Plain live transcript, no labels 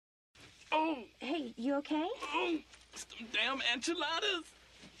Oh, Hey, you okay? oh, some damn enchiladas.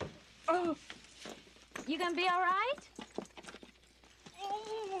 Oh. You gonna be all right?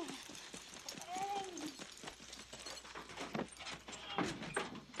 Oh, oh.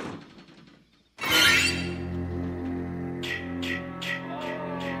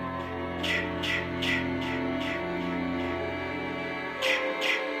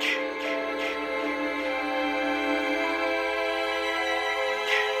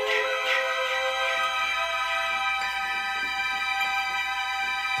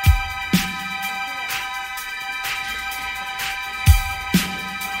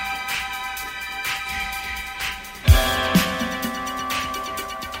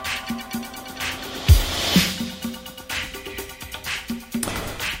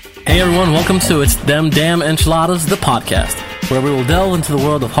 Hey everyone, welcome to It's Them Damn Enchiladas, the podcast, where we will delve into the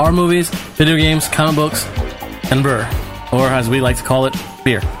world of horror movies, video games, comic books, and brr, or as we like to call it,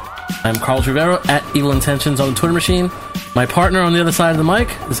 beer. I'm Carl Trivero at Evil Intentions on the Twitter machine. My partner on the other side of the mic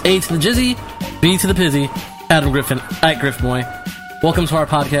is A to the Jizzy, B to the Pizzy, Adam Griffin at Griffboy. Welcome to our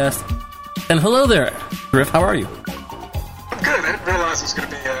podcast, and hello there, Griff, how are you? I'm good. I didn't realize it was going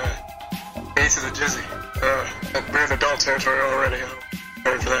to be A to the Jizzy. We're in adult territory already. I'm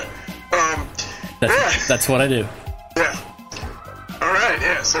ready for that. That's what I do. Yeah. All right.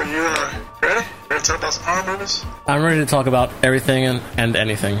 Yeah. So you ready? Ready to talk about some horror movies? I'm ready to talk about everything and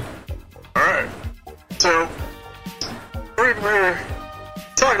anything. All right. So we're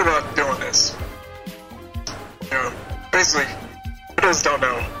talking about doing this. You know, basically, for those who don't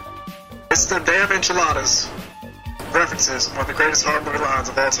know, it's the damn enchiladas references one of the greatest horror movie lines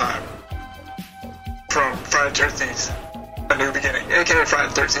of all time from Friday the 13th, A New Beginning, aka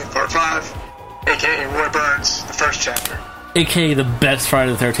Friday the 13th Part 5, aka Roy Burns, the first chapter. AKA the best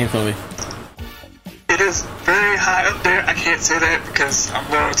Friday the 13th movie. It is very high up there. I can't say that because I'm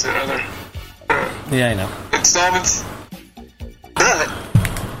going to other Yeah, I know. installments, but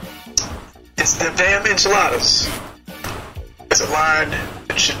it's the damn enchiladas. It's a line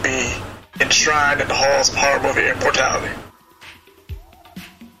that should be enshrined in the halls of horror movie immortality.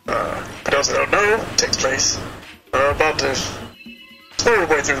 For those that don't know, it takes place about the third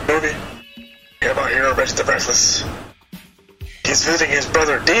way through the movie. We have our hero, Reggie the Reckless. He's visiting his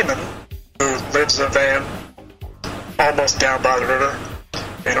brother Demon, who lives in a van almost down by the river.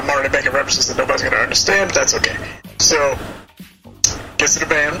 And I'm already making references that nobody's going to understand, but that's okay. So, gets to the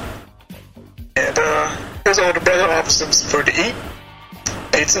van, and his older brother offers him some food to eat.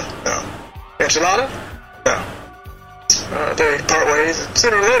 Pizza? No. Enchilada? No. They part ways, and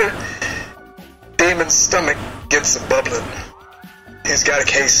sooner or later, Demon's stomach gets a bubbling. He's got a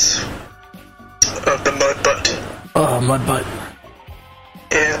case of the mud butt. Oh, mud butt.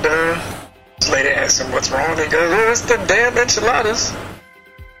 And this lady asks him what's wrong, and he goes, "Oh, it's the damn enchiladas."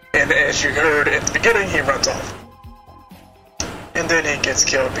 And as you heard at the beginning, he runs off. And then he gets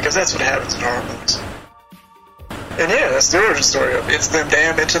killed, because that's what happens in horror movies. And yeah, that's the origin story of It's Them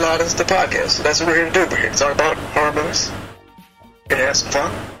Damn Enchiladas, the podcast. So that's what we're here to do. We're here to talk about horror movies. We're here to have some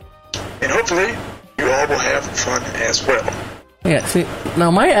fun. And hopefully, you all will have fun as well. Yeah, see,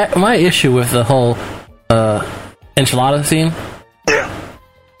 now my issue with the whole enchilada scene Yeah.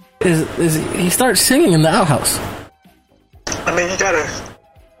 is he starts singing in the outhouse. I mean, you gotta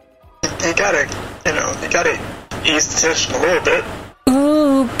ease the tension a little bit.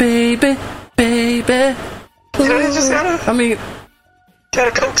 Ooh, baby, baby. You know, you just I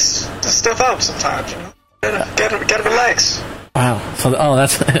gotta coax the stuff out sometimes, you know? Gotta relax. wow. So,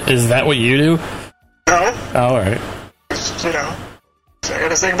 is that what you do? No, Oh, all right. you know, I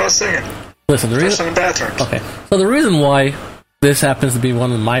gotta think about singing, Listen, the especially reason. in bathrooms. Okay, so the reason why this happens to be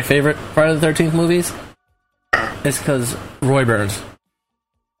one of my favorite Friday the 13th movies is because Roy Burns.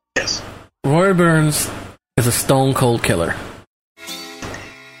 Yes. Roy Burns is a stone cold killer.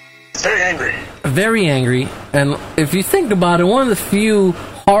 It's very angry. Very angry, and if you think about it, one of the few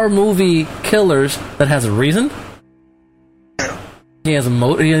horror movie killers that has a reason. Yeah. He has a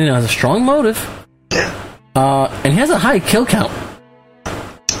motive. He has a strong motive, Yeah. and he has a high kill count.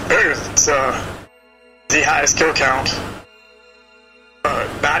 Very good. It's the highest kill count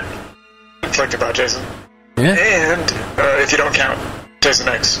not inflicted by Jason. Yeah, And if you don't count Jason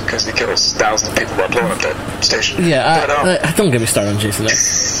X, because he kills thousands of people by blowing up that station. yeah. But, I don't get me started on Jason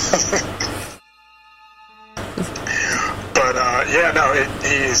X. but yeah, no,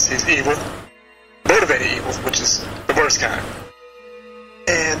 he's evil, motivated evil, which is the worst kind.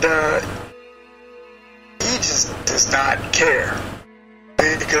 And he just does not care,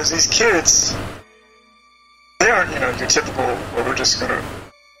 because these kids, they aren't, your typical, well, we're just gonna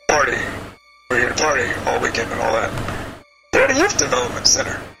party, we're here to party all weekend and all that. They're at a youth development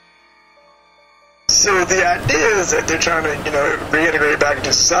center. So the idea is that they're trying to, reintegrate back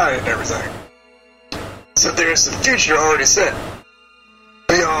into society and everything. So there's a future already set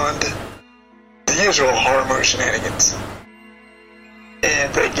beyond the usual horror movie shenanigans.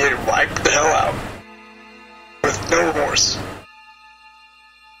 And they get wiped the hell out with no remorse.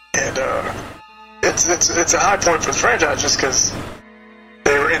 And it's a high point for the franchise just because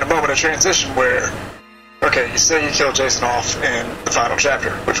they were in a moment of transition where, okay, you say you killed Jason off in the final chapter,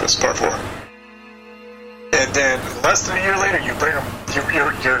 which was part 4. And then less than a year later, you bring them.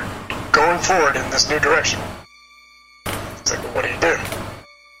 You're going forward in this new direction. It's like, well, what do?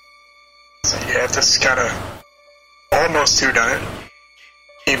 So you have this kind of almost whodunit,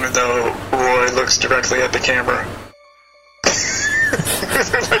 even though Roy looks directly at the camera.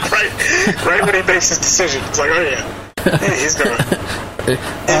 Like right when he makes his decision, it's like, oh yeah, he's gonna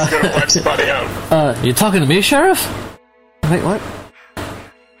wipe somebody out. You talking to me, Sheriff? Wait, what?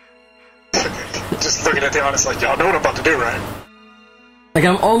 Just looking at the audience like, y'all know what I'm about to do, right? Like,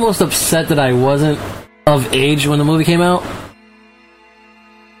 I'm almost upset that I wasn't of age when the movie came out.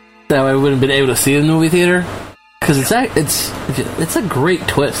 That I wouldn't have been able to see it in the movie theater. Because it's a great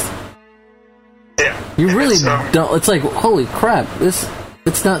twist. Yeah. You really don't... It's like, holy crap, it's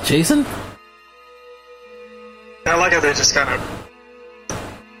not Jason? I like how they just kind of...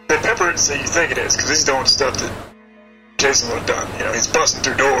 They pepper it so you think it is, because he's doing stuff that Jason would have done. He's busting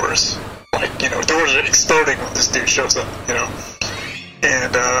through doors. Like, doors are exploding when this dude shows up,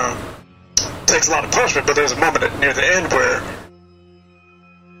 And, takes a lot of punishment, but there's a moment near the end where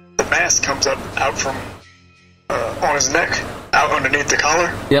the mask comes up out from, on his neck, out underneath the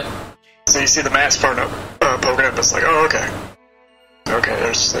collar. Yep. So you see the mask poking up, it's like, oh, okay. Okay,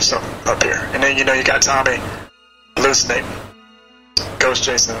 there's something up here. And then, you got Tommy hallucinating, Ghost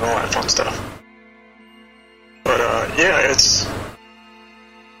Jason and all that fun stuff. But, yeah, it's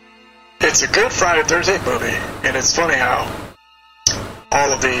a good Friday the 13th movie, and it's funny how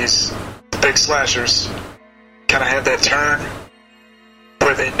all of these big slashers kind of have that turn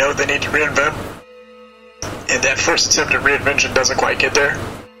where they know they need to reinvent, and that first attempt at reinvention doesn't quite get there.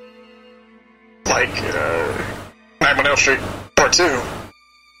 Like, Nightmare on Elm Street Part 2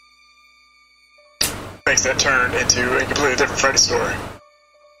 makes that turn into a completely different Freddy story.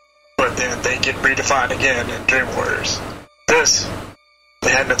 But then they get redefined again in Dream Warriors. This,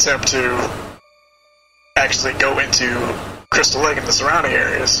 they had an attempt to actually go into Crystal Lake and the surrounding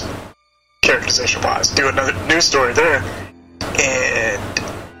areas, characterization-wise, do another new story there, and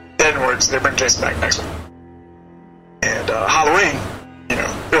that didn't work, so they bring Jason back next one. And Halloween,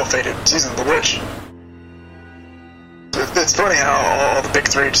 ill-fated Season of the Witch. It's funny how all the big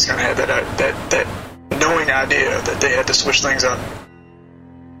three just kind of had that knowing idea that they had to switch things up.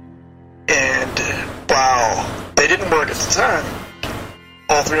 And while they didn't work at the time,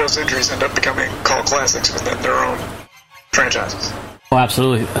 all three of those entries end up becoming cult classics within their own franchises. Oh,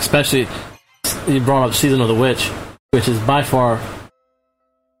 absolutely. Especially, you brought up Season of the Witch, which is by far...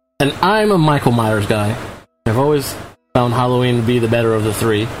 And I'm a Michael Myers guy. I've always found Halloween to be the better of the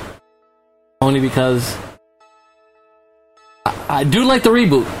three. Only because... I do like the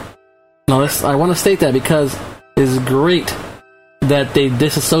reboot. No, I want to state that because it's great that they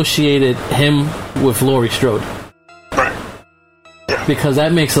disassociated him with Laurie Strode. Right. Yeah. Because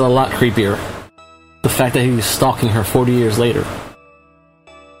that makes it a lot creepier. The fact that he was stalking her 40 years later.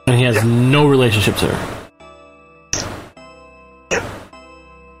 And he has no relationship to her. Yep.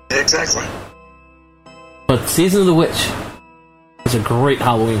 Exactly. But Season of the Witch is a great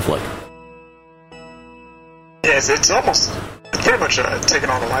Halloween flick. Yes, it's pretty much taken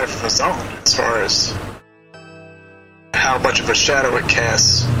on a life of its own as far as how much of a shadow it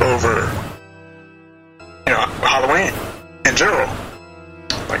casts over, Halloween in general.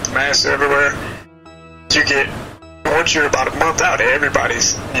 Like the masks everywhere. Once you're about a month out,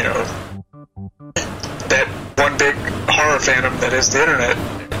 everybody's, that one big horror fandom that is the internet.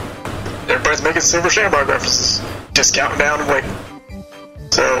 Everybody's making Silver Shamrock references, just counting down and waiting.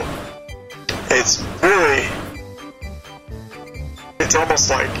 So, it's really... It's almost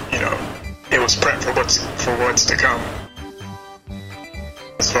like, it was prepped for what's to come.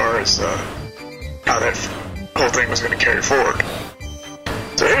 As far as how that whole thing was going to carry forward.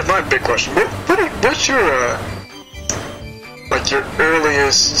 So here's my big question: what's your your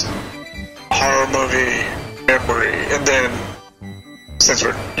earliest horror movie memory? And then, since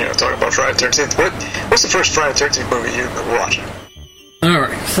we're talking about Friday the 13th, what's the first Friday the 13th movie you remember watching? All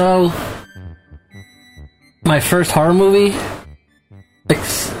right, so my first horror movie.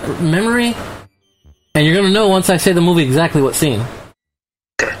 Memory, and you're gonna know once I say the movie exactly what scene.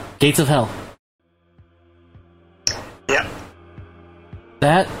 Okay. Gates of Hell. Yeah.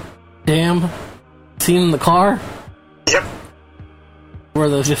 That damn scene in the car? Yep. Where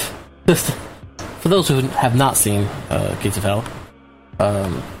the just for those who have not seen Gates of Hell.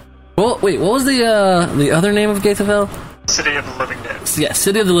 Well, wait, what was the other name of Gates of Hell? City of the Living Dead. Yeah,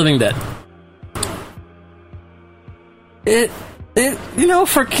 City of the Living Dead. It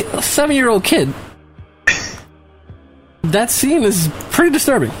for a 7-year-old kid, that scene is pretty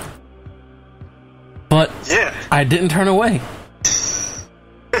disturbing. But yeah, I didn't turn away.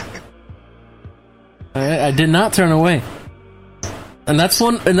 I did not turn away. And that's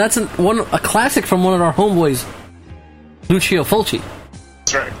a classic from one of our homeboys, Lucio Fulci.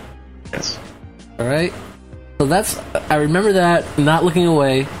 That's right. Yes. All right. So I remember that, not looking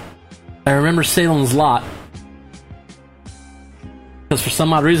away. I remember Salem's Lot, because for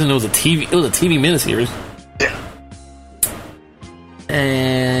some odd reason it was a TV miniseries. Yeah.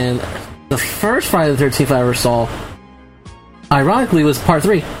 And the first Friday the 13th I ever saw, ironically, was part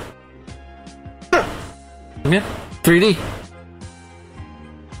 3. Huh. Yeah, 3D.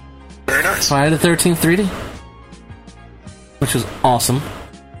 Very nice. Friday the 13th 3D, which was awesome.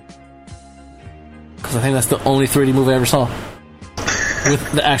 Because I think that's the only 3D movie I ever saw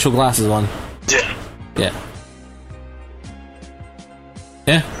with the actual glasses on. Yeah. Yeah.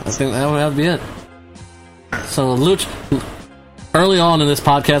 Yeah, I think that would be it. So, early on in this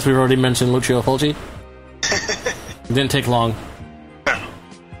podcast, we've already mentioned Lucio Fulci. It didn't take long. No.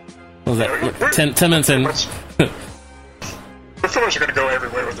 What was that? 10 minutes in. We're pretty much going to go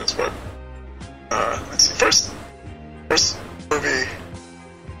everywhere with this, but let's see. First movie.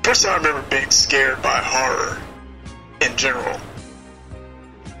 First time I remember being scared by horror in general.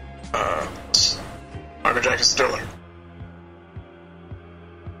 Michael Jackson's Thriller.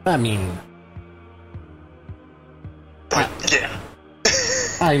 I mean, Yeah.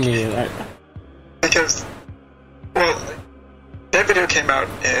 Because, well, that video came out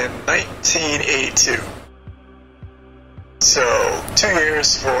in 1982. So, 2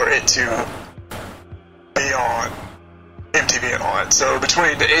 years for it to be on MTV and all that. So,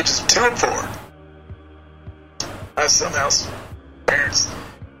 between the ages of 2 and 4, somehow parents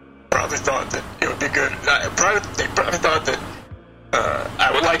probably thought that it would be good. They probably thought that I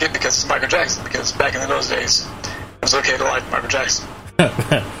would like it because it's Michael Jackson, because back in those days, it was okay to like Michael Jackson. And,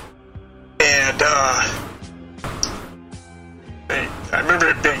 I remember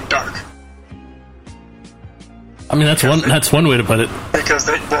it being dark. I mean, that's one way to put it. Because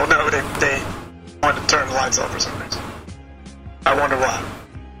they wanted to turn the lights off for some reason. I wonder why.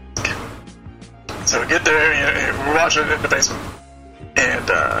 So we get there, we're watching it in the basement. And,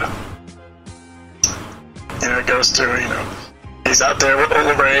 it goes to, he's out there with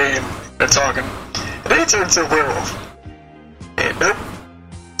Ola Ray, and they're talking. And then he turns into a werewolf. And nope,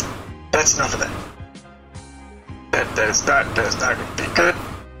 that's enough of that. That's not going to be good.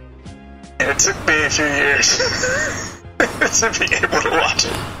 And it took me a few years to be able to watch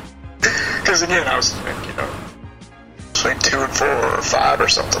it. Because again, I was, between 2 and 4 or 5 or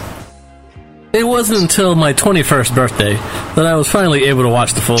something. It wasn't until my 21st birthday that I was finally able to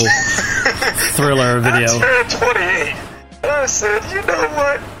watch the full Thriller video. I turned 28. And I said, you know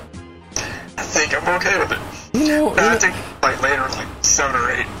what? I think I'm okay with it. I think later, 7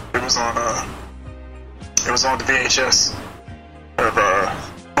 or 8, it was on the VHS of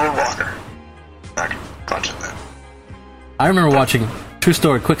Moonwalker. I can watch it then. I remember watching,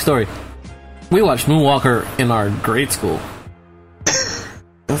 quick story. We watched Moonwalker in our grade school.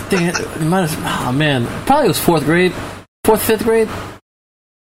 Probably it was 4th grade, 5th grade.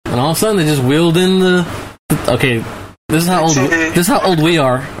 And all of a sudden they just wheeled in okay, this is how old we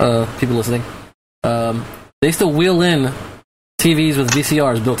are, people listening. They used to wheel in TVs with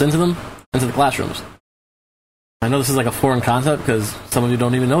VCRs built into them, into the classrooms. I know this is like a foreign concept because some of you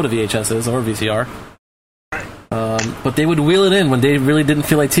don't even know what a VHS is or VCR. But they would wheel it in when they really didn't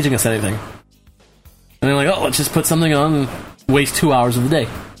feel like teaching us anything. And they're like, oh, let's just put something on and waste 2 hours of the day.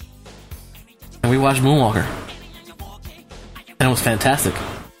 And we watched Moonwalker. And it was fantastic.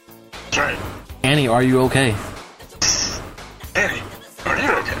 That's right. Annie, are you okay? Annie, are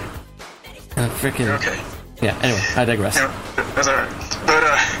you okay? And freaking... You're okay. Yeah, anyway, I digress. That's alright. But,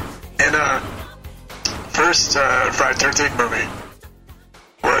 first Friday the 13th movie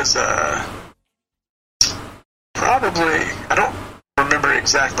was, probably... I don't remember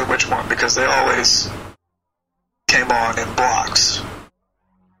exactly which one, because they always came on in blocks.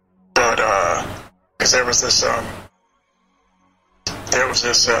 But, because there was this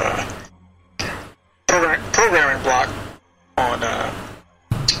programming block on,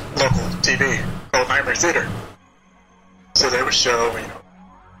 local TV called Nightmare Theater. So they would show,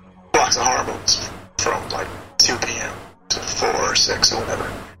 blocks of horror movies from 2 p.m. to 4 or 6 or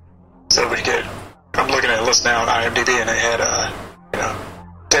whatever. So we'd get looking at a list now on IMDb, and it had,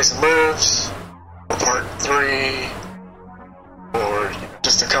 Jason Lives, or Part 3, or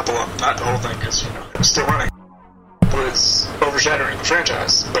just a couple of them, not the whole thing, because, it was still running. It was overshadowing the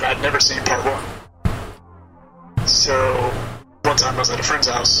franchise, but I'd never seen Part 1. So, one time I was at a friend's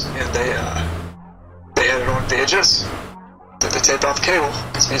house, and they had it on VHS. They taped off the cable,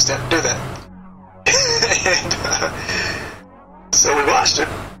 because we used to have to do that. And, so we watched it.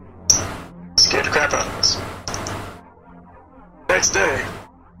 Scared the crap out of us. Next day,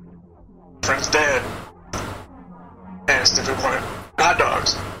 friend's dad asked if we wanted hot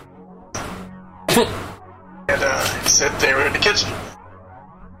dogs. And he said they were in the kitchen.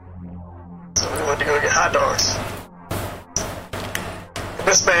 So we went to go get hot dogs. And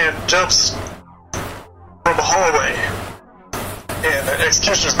this man jumps from a hallway in an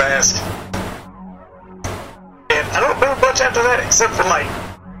executioner's mask. And I don't remember much after that, except for,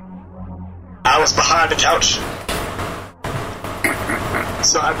 I was behind the couch.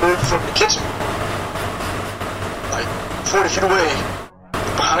 So I moved from the kitchen, 40 feet away,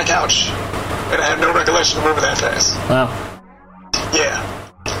 behind a couch, and I have no recollection of moving that fast. Wow. Yeah.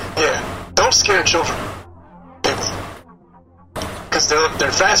 Don't scare children, people. Because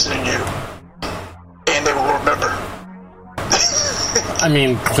they're faster than you, and they will remember. I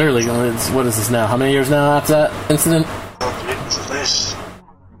mean, clearly, what is this now? How many years now after that incident?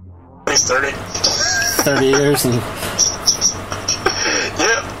 At least 30. 30 years, and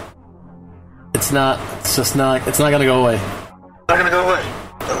yeah. it's not gonna go away. Not gonna go away.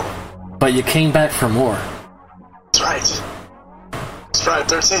 No. But you came back for more. That's right. It's Friday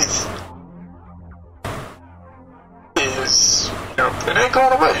 13th. It ain't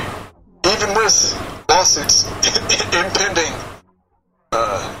going away. Even with lawsuits impending,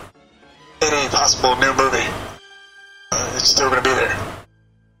 any possible new movie, it's still gonna be there.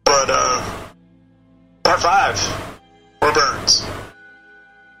 But, Part 5, More Burns.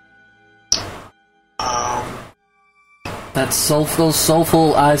 Those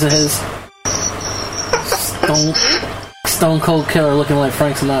soulful eyes of his. Stone Cold Killer looking like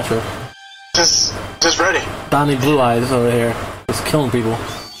Frank Sinatra. Just ready. Donnie Blue Eyes over here. Just killing people.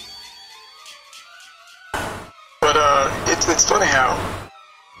 But, it's funny how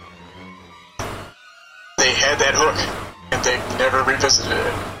they had that hook, and they never revisited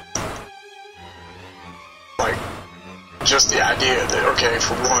it. Just the idea that, okay,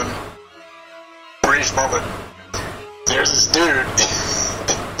 for one brief moment, there's this dude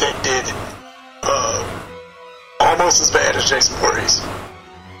that did almost as bad as Jason Voorhees.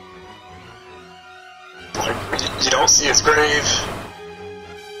 You don't see his grave.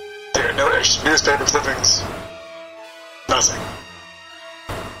 There are no extra newspaper clippings. Nothing.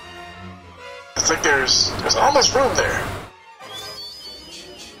 It's like there's almost room there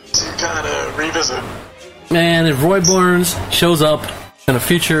to kind of revisit. Man, if Roy Burns shows up in a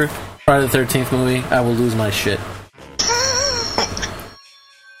future Friday the 13th movie, I will lose my shit.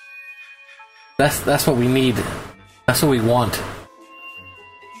 That's what we need. That's what we want.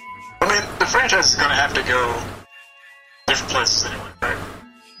 I mean, the franchise is going to have to go different places anyway, right?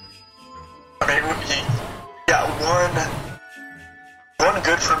 I mean, you got one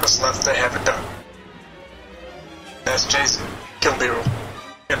good premise left they haven't done. That's Jason Kill Bill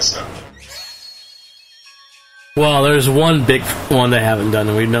in the snow. Well, there's one big one they haven't done,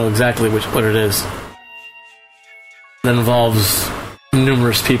 and we know exactly what it is. That involves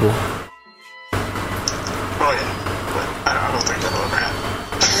numerous people. Well, yeah, but I don't think that'll ever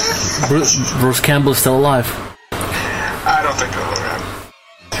happen. Bruce Campbell's still alive. I don't think that'll ever happen.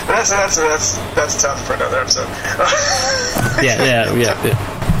 That's tough for another episode. Yeah.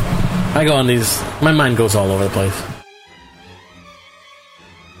 I go on these. My mind goes all over the place.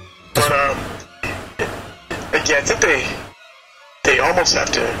 But yeah, I think they almost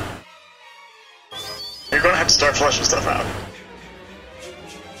have to. You're going to have to start fleshing stuff out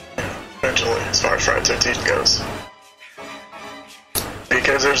eventually, as far as Friday 13 goes,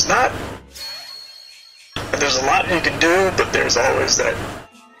 because there's a lot you can do, but there's always that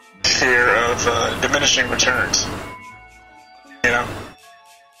fear of diminishing returns.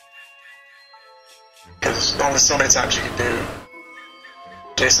 Because only so many times you can do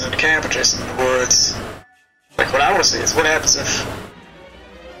Jason in the camp or Jason in the woods. Like, what I want to see is what happens if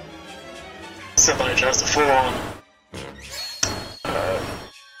somebody tries to full-on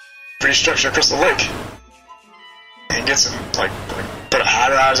restructure Crystal Lake and get some, put a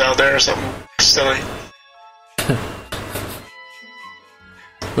high-rise out there or something silly.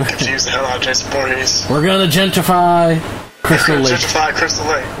 Confuse the hell out of Jason Voorhees. We're gonna gentrify Crystal Lake. Gentrify Crystal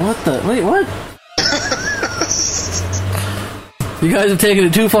Lake. What the? Wait, what? You guys have taken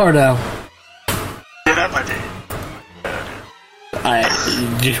it too far now.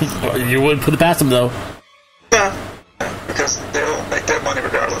 You wouldn't put it past them, though. Yeah, because they'll make that money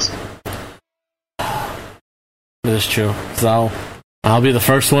regardless. That is true. So I'll be the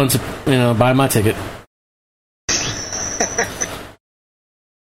first one to, buy my ticket.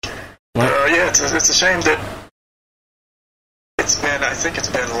 Yeah, it's a shame that I think it's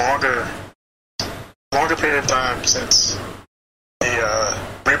been longer period of time since the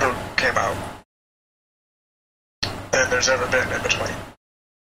reboot came out than there's ever been in between.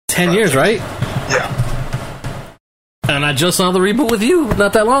 10 years, right? Yeah. And I just saw the reboot with you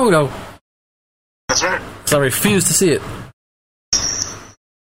not that long ago. That's right. So I refuse to see it.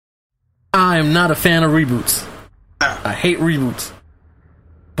 I am not a fan of reboots. No. I hate reboots.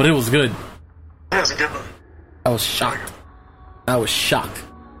 But it was good. Yeah, it's a good movie. I was shocked. I was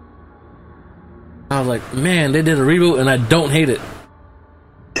like, man, they did a reboot and I don't hate it.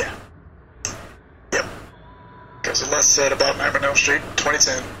 Yeah. Yep. Because the less said about Nightmare on Elm Street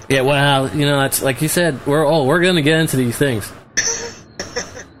 2010. Yeah, well, that's like you said, we're going to get into these things.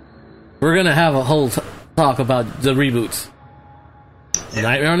 We're going to have a whole talk about the reboots. Yeah.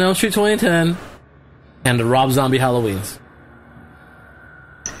 Nightmare on Elm Street 2010 and the Rob Zombie Halloweens.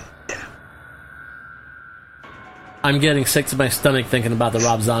 Yeah. I'm getting sick to my stomach thinking about the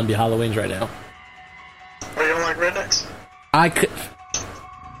Rob Zombie Halloweens right now. Oh, you don't like rednecks?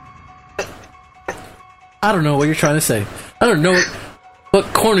 I don't know what you're trying to say. I don't know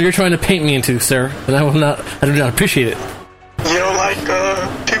what corner you're trying to paint me into, sir, and I do not appreciate it. You don't like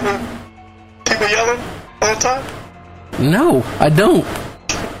people yelling all the time? No, I don't.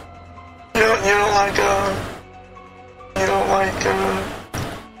 You don't like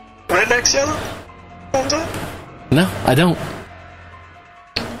rednecks yelling all the time? No, I don't.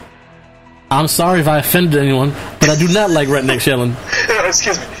 I'm sorry if I offended anyone, but I do not like rednecks yelling.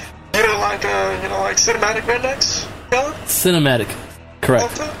 Excuse me. You don't like cinematic rednecks yelling? Cinematic, correct. All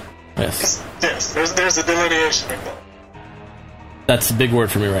the time? Yes. Yes. There's a delineation involved. That's a big word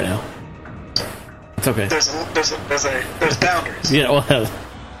for me right now. It's okay. There's boundaries. Yeah, well,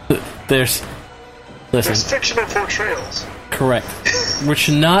 there's fictional portrayals. Correct. Which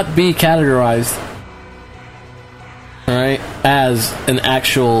should not be categorized, all right, as an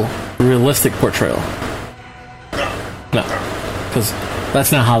actual realistic portrayal. No, because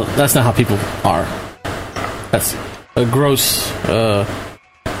that's not how people are. That's a gross,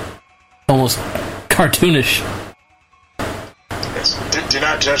 almost cartoonish. Yes. Do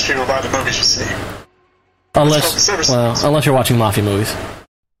not judge people by the movies you see. Unless you're watching mafia movies.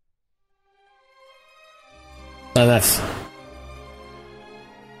 That's...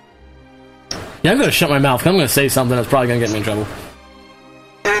 Yeah, I'm gonna shut my mouth. I'm gonna say something that's probably gonna get me in trouble.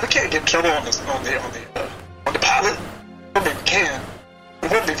 Yeah, we can't get in trouble on the pilot. I mean, we can. It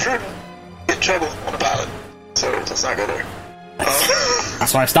wouldn't be prudent to get in trouble on the pilot. So let's not go there.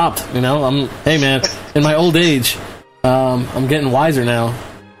 That's why I stopped. Hey man, in my old age, I'm getting wiser now.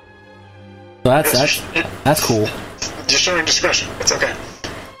 So that's cool. You're showing discretion. It's okay.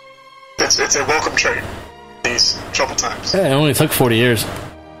 It's a welcome trait. These troubled times. Yeah, it only took 40 years.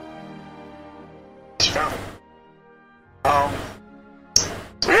 You found it.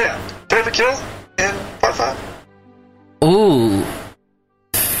 So yeah, favorite kill in part 5. Ooh,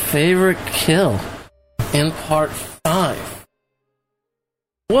 favorite kill in part 5.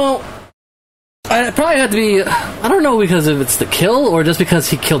 Well, I probably have to be. I don't know because if it's the kill or just because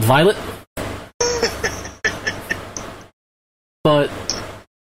he killed Violet. But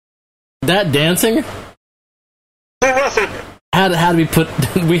that dancing had to be put.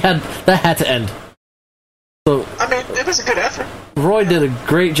 That had to end. So I mean, it was a good effort. Roy did a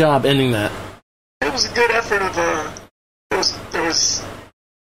great job ending that. It was a good effort of there was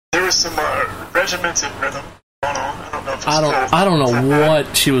some regimented rhythm going on. I don't know if I don't know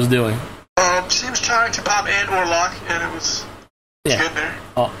what she was doing. She was trying to pop and or lock, and it was good there.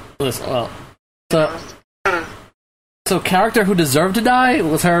 Oh, listen, well, so character who deserved to die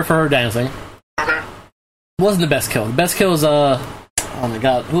was her for her dancing. Okay. Wasn't the best kill. The best kill was oh my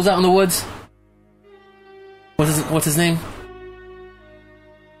god, who's out in the woods? What's his name?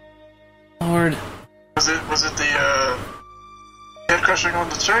 Lord. Was it the head crushing on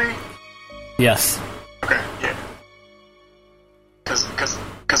the tree? Yes. Okay, yeah. Because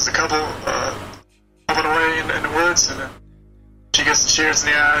the couple moving away in the woods, and then she gets the shears in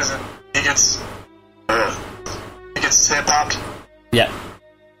the eyes, and he gets his head popped. Yeah.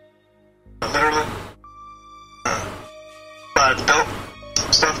 Literally. By the belt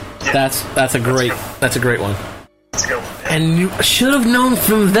stuff. Yeah. That's a great one. That's a good one. Yeah. And you should have known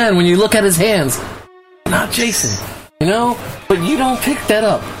from then when you look at his hands, not Jason, but you don't pick that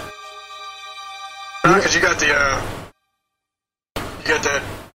up. Because you got got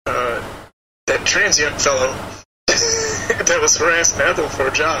that transient fellow that was harassing Ethel for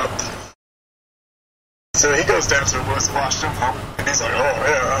a job. So he goes down to the woods to watch them home, and he's like, "Oh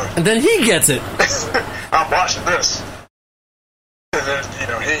yeah." And then he gets it. I'm watching this. And then,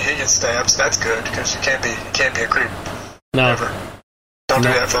 he gets stabbed. So that's good, because you can't be a creep. No. Ever. Don't do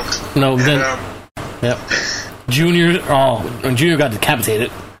that, folks. No, and, then... Yep. Junior got decapitated.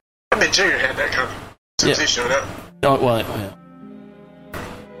 I mean, Junior had that coming. As soon as he showed up. Oh, well, yeah.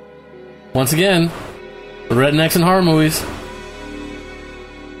 Once again, rednecks in horror movies.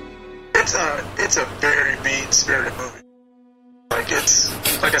 It's a very mean-spirited movie. Like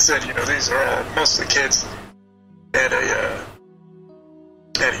I said, these are all mostly kids at a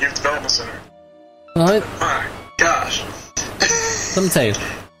youth development center. What? My gosh. Let me tell you,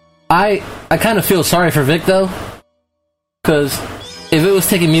 I kind of feel sorry for Vic though, because if it was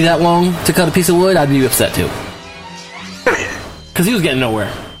taking me that long to cut a piece of wood, I'd be upset too. Oh yeah. Because he was getting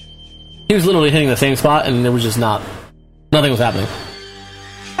nowhere. He was literally hitting the same spot, and there was just nothing was happening.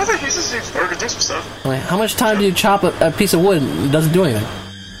 I think he's just working through some stuff. Like, how much time do you chop a piece of wood and it doesn't do anything?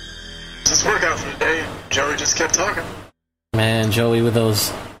 Just work out for the day, and Joey just kept talking. Man, Joey with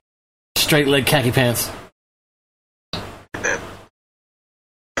those straight leg khaki pants. And then,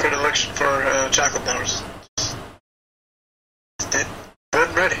 predilection for chocolate bars. It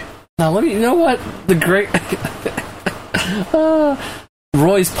wasn't ready. Now, you know what? The great...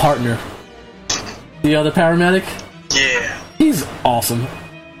 Roy's partner. The other paramedic? Yeah. He's awesome.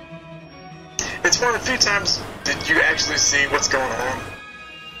 It's one of the few times that you actually see what's going on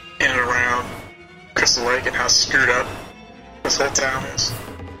in and around Crystal Lake and how screwed up this whole town is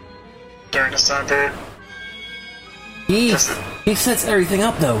during this time period. He sets everything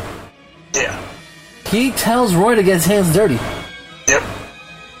up, though. Yeah. He tells Roy to get his hands dirty. Yep.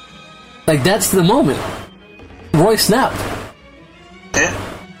 Like, that's the moment. Roy snapped. Yeah.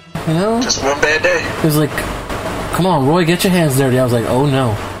 You know? Just one bad day. He was like, come on, Roy, get your hands dirty. I was like, oh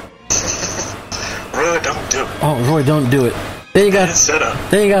no. Roy, don't do it. Oh, Roy, don't do it. Then you got set up.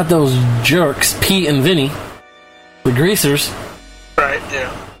 Then you got those jerks, Pete and Vinny, the greasers. Right,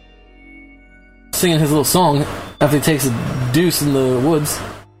 yeah. Singing his little song after he takes a deuce in the woods.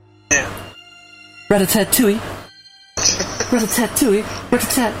 Yeah. Rat-a-tat-tooey. Rat-a-tat-tooey.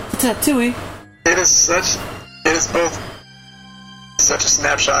 Rat-a-tat-tat-tooey. It is both such a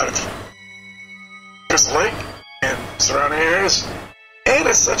snapshot of Crystal Lake and surrounding areas, and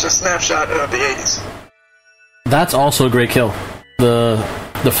it's such a snapshot of the 80s. That's also a great kill. The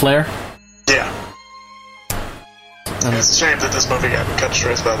flare. Yeah. It's a shame that this movie got cut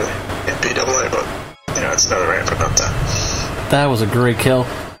straight by the MPAA, but, it's another rant for another time. That was a great kill.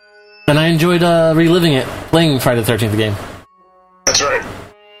 And I enjoyed reliving it, playing Friday the 13th game. That's right.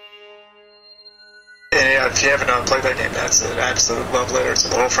 And yeah, if you haven't played that game, that's an absolute love letter to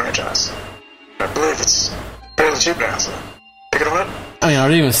the whole franchise. I believe it's fairly cheap now, so pick it up. I mean, are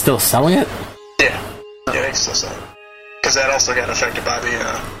they even still selling it? Yeah. Yeah, they can still sell it. Because that also got affected by the,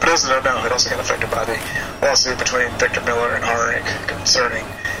 for those that don't know, it also got affected by the lawsuit between Victor Miller and Horror Inc. concerning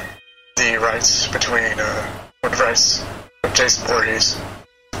the rights between, the rights of Jason Voorhees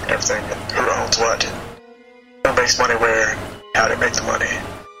and everything, and who owns what, who makes money where, how to make the money,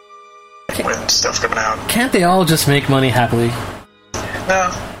 when stuff's coming out. Can't they all just make money happily?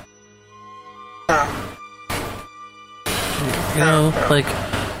 No. You know, like,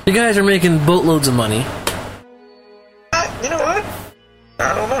 you guys are making boatloads of money. You know what?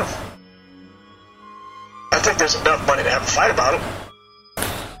 I don't know. I think there's enough money to have a fight about it.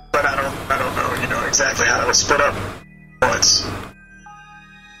 But I don't know, exactly how it was split up once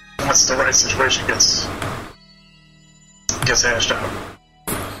the right situation gets hashed out.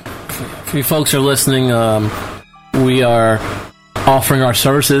 If you folks are listening, we are offering our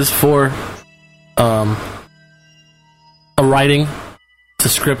services for a writing to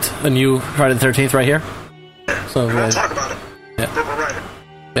script a new Friday the 13th right here. Yeah. So we'll talk about it. Yeah. But we'll write it.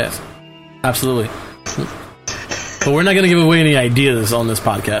 Yes. Absolutely. But we're not going to give away any ideas on this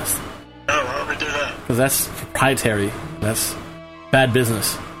podcast. No, why would we do that? Because that's proprietary. That's bad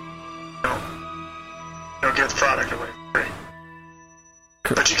business. No. Don't give the product away for free.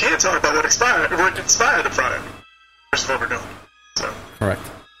 But you can talk about what inspired the product. Which is what we're doing. So. Correct.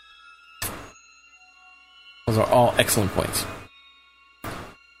 Those are all excellent points.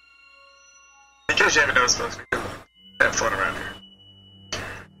 In case you haven't noticed, folks, we do have fun around here.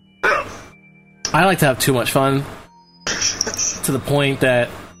 So. I like to have too much fun to the point that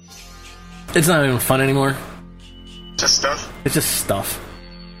it's not even fun anymore. Just stuff? It's just stuff.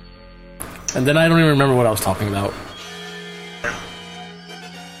 And then I don't even remember what I was talking about. Yeah.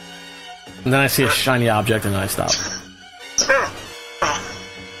 And then I see a shiny object and then I stop. Squirrel.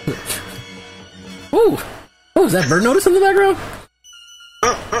 Ooh! Oh, is that Bird Notice in the background?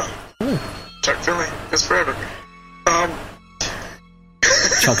 Chuck Finley is forever.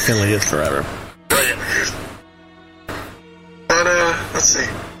 Chuck Finley is forever. But, let's see.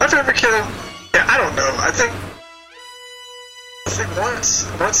 My favorite kill? Yeah, I don't know. I think once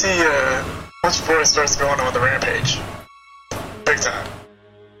Roy starts going on the rampage, big time,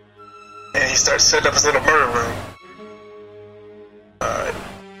 and he starts setting up his little murder room,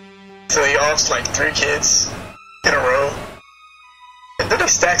 so he offs like 3 kids in a row, and then he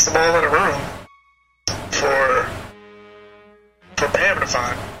stacks them all in a room for Pam to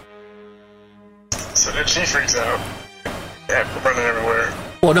find. So then she freaks out. Yeah, running everywhere.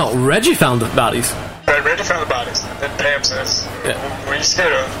 Well, no, Reggie found the bodies. Right, Reggie found the bodies. And then Pam says, Yeah. "What are you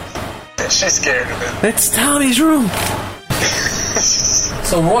scared of?" And she's scared, and then It's Tommy's room.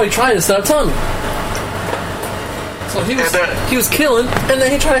 So Roy tried to set up Tommy. So he was killing, and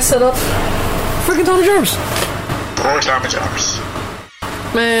then he tried to set up freaking Tommy Jarvis. poor Tommy Jarvis.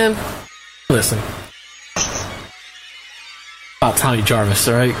 Man, listen. About Tommy Jarvis,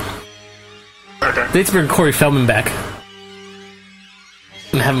 alright? Okay. They need to bring Corey Feldman back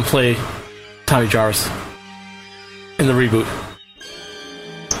and have him play Tommy Jarvis in the reboot.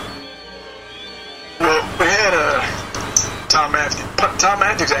 Well, we had Tom Matthews. Tom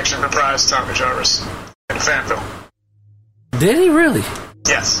Matthews actually reprised Tommy Jarvis in a fan film. Did he really?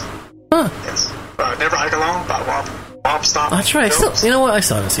 Yes. Huh. Yes. Never Hike Alone by Womp Stomp. That's right. You know what? I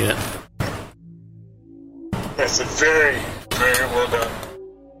still haven't seen it. It's a very, very well done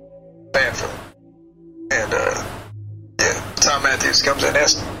fan film. And, yeah, Tom Matthews comes in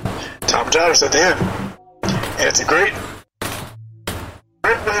as Tom Jarvis at the end. And it's a great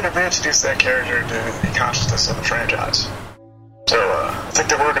way to reintroduce that character into the consciousness of the franchise. So, I think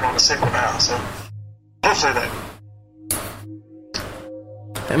they're working on a sequel now, so hopefully that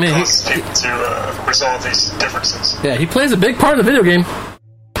causes people to resolve these differences. Yeah, he plays a big part in the video game,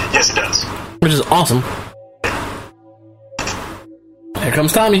 Yes, he does. which is awesome. Here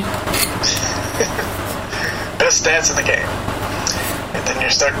comes Tommy. Best stats in the game. And then you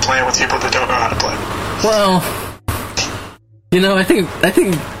start playing with people that don't know how to play. Well, you know, I think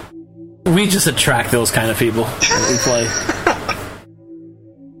we just attract those kind of people when we play.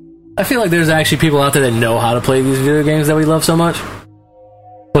 I feel like there's actually people out there that know how to play these video games that we love so much,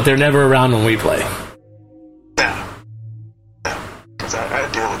 but they're never around when we play. Yeah. Because I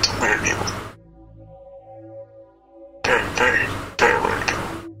deal with some weird people. Very, very, very weird people.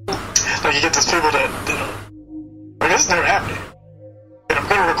 Like, you get those people that this never happened. And I'm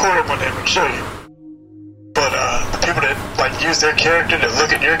going to record it one day and show you. But, the people that, like, use their character to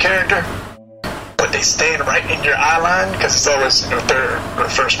look at your character, but they stand right in your eye line, because it's always, third or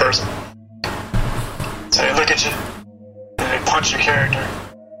first person. So they look at you, and they punch your character.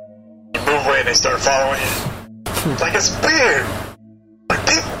 You move away and they start following you. Like, it's weird. Like,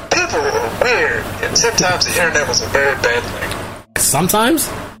 people are weird. And sometimes the internet was a very bad thing. Sometimes?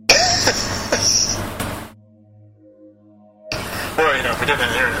 Well, we didn't have the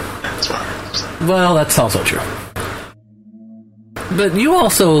internet. That's why. Well, that's also true. But you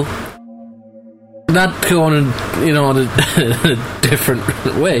also, not going in a different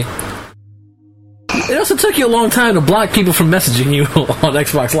way, it also took you a long time to block people from messaging you on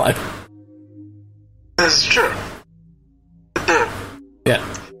Xbox Live. This is true. It did. Yeah.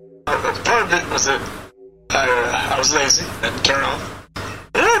 Part of it was that I was lazy and turned off.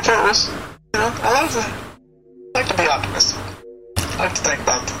 The other part was, I like to be optimistic. I like to think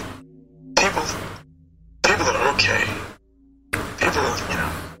about people that are okay. People,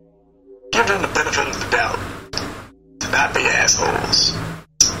 give them the benefit of the doubt to not be assholes.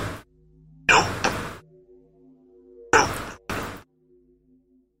 Nope.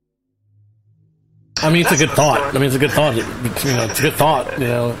 I mean, it's a good thought. It's a good thought. It's a good thought.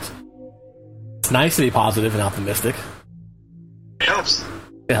 It's nice to be positive and optimistic. It helps.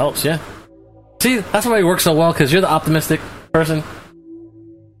 It helps, yeah. See, that's why it works so well, because you're the optimistic person,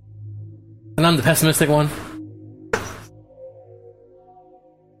 and I'm the pessimistic one.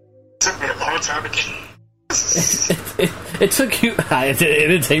 It took me a long time to get. It took you. It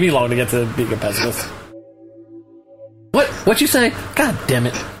didn't take me long to get to being a pessimist. What you say? God damn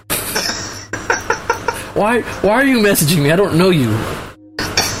it! Why are you messaging me? I don't know you.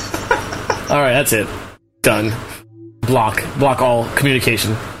 All right, that's it. Done. Block all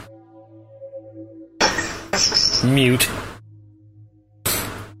communication. Mute.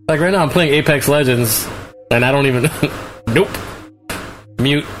 Like right now, I'm playing Apex Legends, and I don't even. Nope.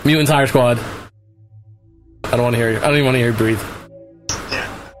 Mute entire squad. I don't want to hear you. I don't even want to hear you breathe. Yeah.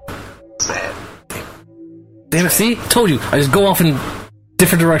 Sad. Damn it! See, told you. I just go off in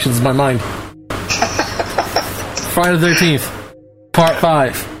different directions in my mind. Friday the 13th, Part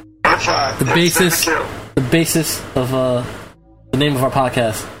 5. Part 5. The basis of the name of our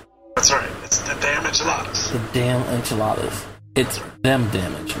podcast. That's right. It's the damn enchiladas. The damn enchiladas. It's them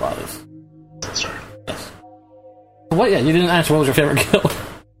damn enchiladas. That's right. Yes. What? Yeah, you didn't answer. What was your favorite kill?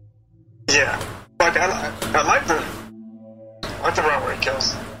 Yeah. Like I like the round where he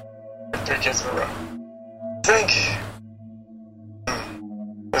kills 3 kids in a row. I think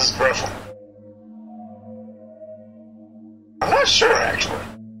this is rough one. I'm not sure actually.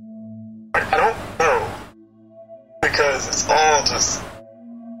 I don't know because it's all just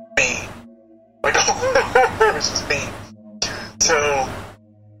mean. Like it's just mean. So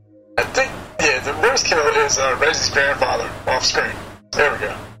I think the worst kill is Reggie's grandfather off screen. There we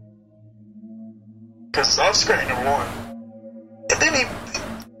go. Because it's off screen, number one. And then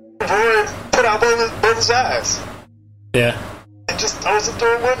Roy put out both his eyes. Yeah. And just throws it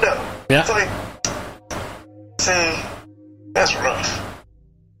through a window. Yeah. It's like, see, that's rough.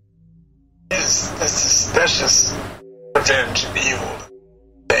 That's just revenge and evil.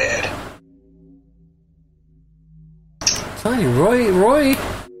 Bad. Sorry,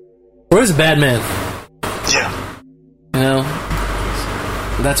 Roy's a bad man. Yeah. You know?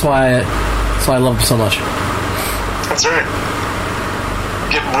 That's why I love him so much. That's right.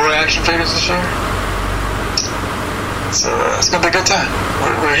 Getting more action figures this year. So it's gonna be a good time.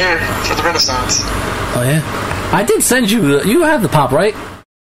 We're here for the Renaissance. Oh yeah, I did send you. You have the pop, right?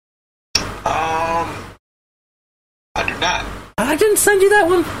 I do not. I didn't send you that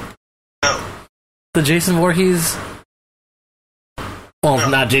one. No. The Jason Voorhees. Well, No.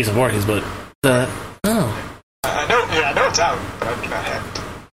 not Jason Voorhees, but the. Oh. I know it's out, but I do not have it.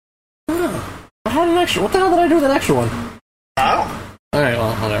 Oh. I had an extra. What the hell did I do with that extra one? Oh. Alright,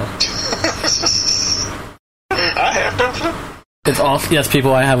 well, whatever. I have nothing. It's off. Yes,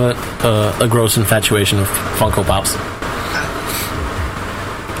 people, I have a gross infatuation of Funko Pops.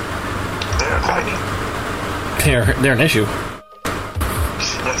 They're quite neat. They're an issue.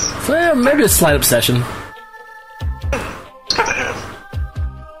 Yes. So, yeah, maybe a slight obsession. It's good to have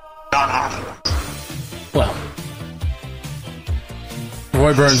non-harmful ones. Well,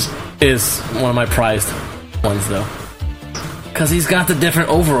 Roy Burns is one of my prized ones, though. Because he's got the different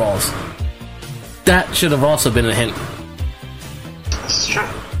overalls. That should have also been a hint. This is true.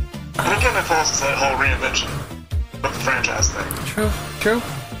 And again, it falls into that whole reinvention of the franchise thing. True.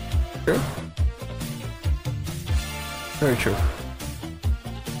 Very true.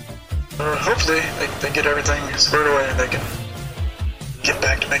 Hopefully, they get everything squared away and they can get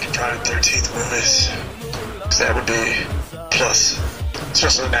back to making Friday the 13th movies. Because that would be plus.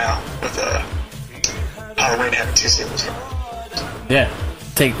 Especially now with Halloween having 2 sequels coming. Yeah.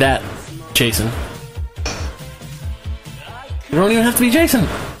 Take that, Jason. You don't even have to be Jason.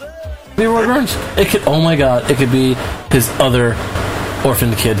 Be Roy Burns. It could. Oh my God! It could be his other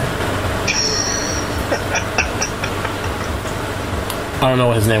orphaned kid. I don't know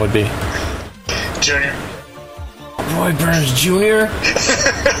what his name would be. Junior. Roy Burns Jr.?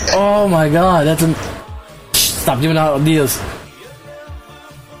 Oh my God! That's a. Stop giving out ideas.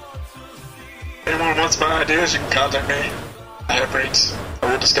 Anyone wants my ideas, you can contact me. I have rates.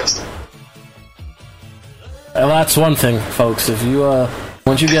 I will discuss them. Well, that's one thing, folks. If you,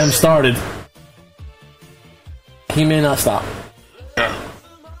 once you get him started, he may not stop. No.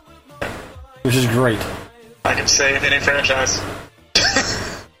 Which is great. I can save any franchise.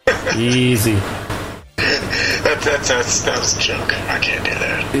 Easy. That was a joke. I can't do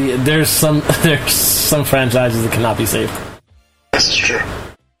that. Yeah, there's some franchises that cannot be saved. This is true.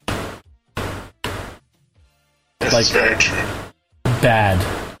 This Like- is very true. Bad.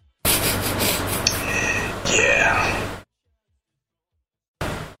 Yeah.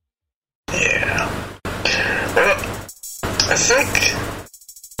 Well, I think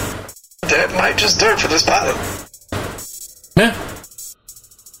that might just do it for this pilot. Yeah.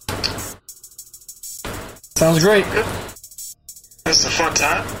 Sounds great. Good. This is a fun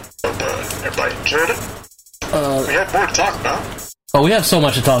time. Hope everybody enjoyed it. We have more to talk about. Oh, we have so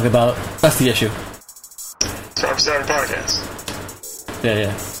much to talk about. That's the issue. That's why we started a podcast.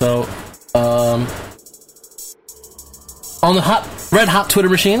 Yeah. So, on the red hot Twitter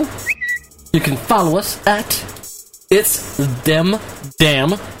machine, you can follow us at It's Them Damn.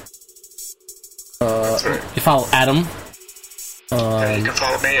 That's right. You follow Adam. And you can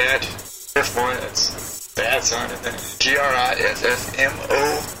follow me at Griffmoy. That's the ad sign, and then GRIFFMOY.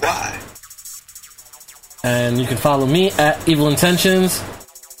 And you can follow me at Evil Intentions.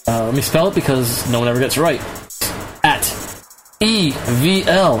 Let me spell it because no one ever gets it right. At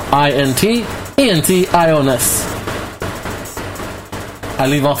EVLINTENTIONS. I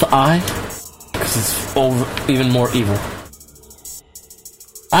leave off the I because it's over. even more evil.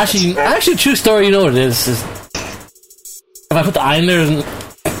 Actually, true story. You know what it is? If I put the I in there,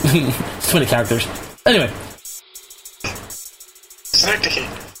 it's 20 characters. Anyway,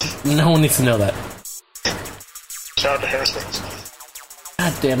 Synecdoche. no one needs to know that. Shout out to Harris Springs.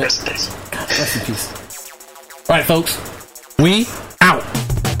 God damn it. Rest in peace. God, rest in peace. All right, folks. We